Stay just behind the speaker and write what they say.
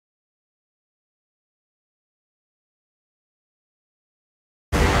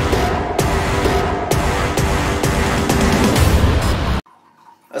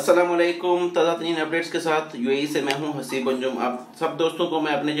अस्सलामुअलैकुम। ताज़ा तरीन अपडेट्स के साथ यूएई से मैं हूं हसीब अंजुम। आप सब दोस्तों को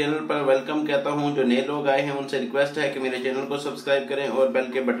मैं अपने चैनल पर वेलकम कहता हूं। जो नए लोग आए हैं उनसे रिक्वेस्ट है कि मेरे चैनल को सब्सक्राइब करें और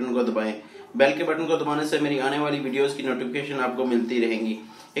बेल के बटन को दबाएं। बेल के बटन को दबाने से मेरी आने वाली वीडियोस की नोटिफिकेशन आपको मिलती रहेंगी।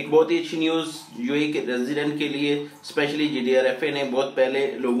 एक बहुत ही अच्छी न्यूज़ यूएई के रेजिडेंट के लिए, स्पेशली जीडीआरएफए ने बहुत पहले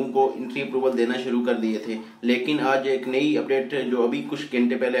लोगों को एंट्री अप्रूवल देना शुरू कर दिए थे, लेकिन आज एक नई अपडेट जो अभी कुछ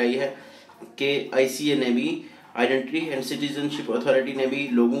घंटे पहले आई है कि ICA ने भी, आइडेंटिटी एंड सिटीजनशिप अथॉरिटी ने भी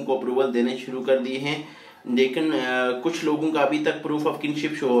लोगों को अप्रूवल देने शुरू कर दिए हैं। लेकिन कुछ लोगों का अभी तक प्रूफ ऑफ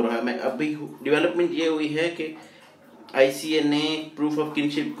किनशिप शो हो रहा है। मैं अभी डेवलपमेंट ये हुई है कि ICA ने प्रूफ ऑफ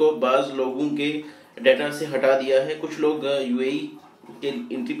किनशिप को बाज़ लोगों के डाटा से हटा दिया है। कुछ लोग यूएई के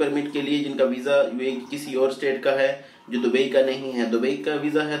एंट्री परमिट के लिए जिनका वीज़ा यूएई किसी और स्टेट का है, जो दुबई का नहीं है, दुबई का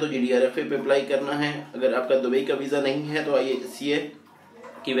वीज़ा है तो जीडीआरएफए पे अप्लाई करना है। अगर आपका दुबई का वीज़ा नहीं है तो ICA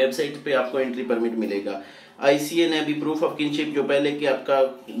की वेबसाइट पे आपको एंट्री परमिट मिलेगा। ICA ने भी प्रूफ ऑफ किनशिप, जो पहले कि आपका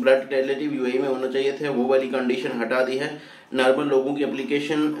ब्लड रिलेटिव यूएई में होना चाहिए थे, वो वाली कंडीशन हटा दी है। नॉर्मल लोगों की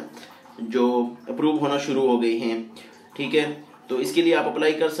एप्लीकेशन जो अप्रूव होना शुरू हो गई हैं, ठीक है। तो इसके लिए आप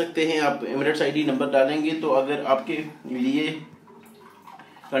अप्लाई कर सकते हैं। आप एमिरेट्स ID नंबर डालेंगे तो अगर आपके लिए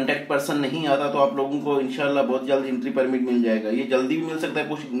कॉन्टैक्ट पर्सन नहीं आता तो आप लोगों को इंशाल्लाह बहुत जल्द एंट्री परमिट मिल जाएगा। ये जल्दी भी मिल सकता है,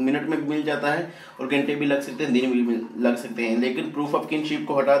 कुछ मिनट में भी मिल जाता है और घंटे भी लग सकते हैं, दिन भी लग सकते हैं। लेकिन प्रूफ ऑफ किनशिप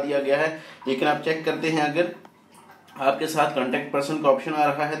को हटा दिया गया है। लेकिन आप चेक करते हैं, अगर आपके साथ कॉन्टैक्ट पर्सन का ऑप्शन आ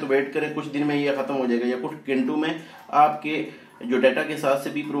रहा है तो वेट करें, कुछ दिन में ये खत्म हो जाएगा या कुछ घंटों में आपके जो डाटा के साथ से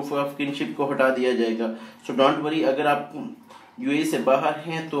भी प्रूफ ऑफ किनशिप को हटा दिया जाएगा। सो डोंट वरी, अगर आप यूएई से बाहर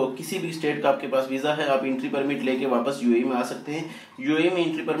हैं तो किसी भी स्टेट का आपके पास वीज़ा है, आप एंट्री परमिट लेके वापस यूएई में आ सकते हैं। यूएई में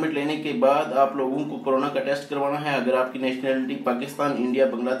एंट्री परमिट लेने के बाद आप लोगों को कोरोना का टेस्ट करवाना है। अगर आपकी nationality Pakistan, India,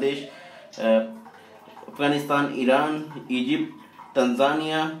 Bangladesh, Afghanistan, Iran, Egypt,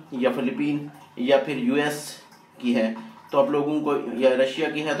 Tanzania या फिलिपीन या फिर US की है तो आप लोगों को, या रशिया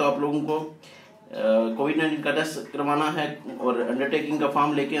की है तो आप लोगों को कोविड-19 का टेस्ट करवाना है और अंडरटेकिंग का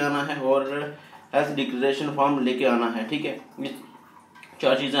फॉर्म लेके आना है और हेल्थ डिक्लेरेशन फॉर्म लेके आना है, ठीक है। ये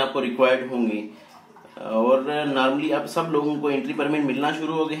 4 चीज़ें आपको रिक्वायर्ड होंगी। और नॉर्मली अब सब लोगों को एंट्री परमिट मिलना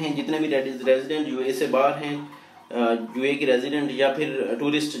शुरू हो गए हैं। जितने भी रेजिडेंट यूएई से बाहर हैं, यूएई के रेजिडेंट या फिर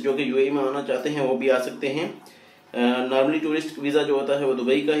टूरिस्ट जो कि यूएई में आना चाहते हैं, वो भी आ सकते हैं। नॉर्मली टूरिस्ट वीज़ा जो होता है वो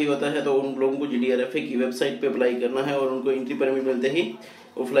दुबई का ही होता है, तो उन लोगों को जीडीआरएफए की वेबसाइट पे अप्लाई करना है और उनको एंट्री परमिट मिलते ही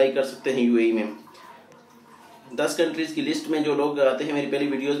अप्लाई कर सकते हैं यूएई में। 10 कंट्रीज़ की लिस्ट में जो लोग आते हैं, मेरी पहली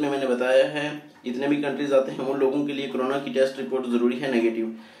वीडियोस में मैंने बताया है, जितने भी कंट्रीज़ आते हैं उन लोगों के लिए कोरोना की टेस्ट रिपोर्ट ज़रूरी है,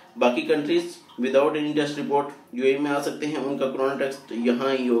 नेगेटिव। बाकी countries without any test report UAE में आ सकते हैं, उनका कोरोना टेस्ट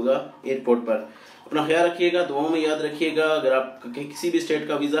यहाँ ही होगा एयरपोर्ट पर। अपना ख्याल रखिएगा, दुआओं में याद रखिएगा। अगर आप किसी भी स्टेट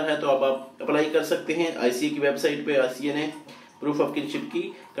का वीज़ा है तो आप अप्लाई कर सकते हैं। ICA की वेबसाइट पे ICA ने प्रूफ ऑफ किनशिप की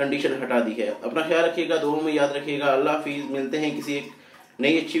कंडीशन हटा दी है। अपना ख्याल रखिएगा, दुआओं में याद रखिएगा। अल्लाह हाफिज़। मिलते हैं किसी एक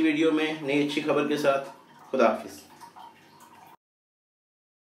नई अच्छी वीडियो में, नई अच्छी खबर के साथ। खुदा हाफिज़।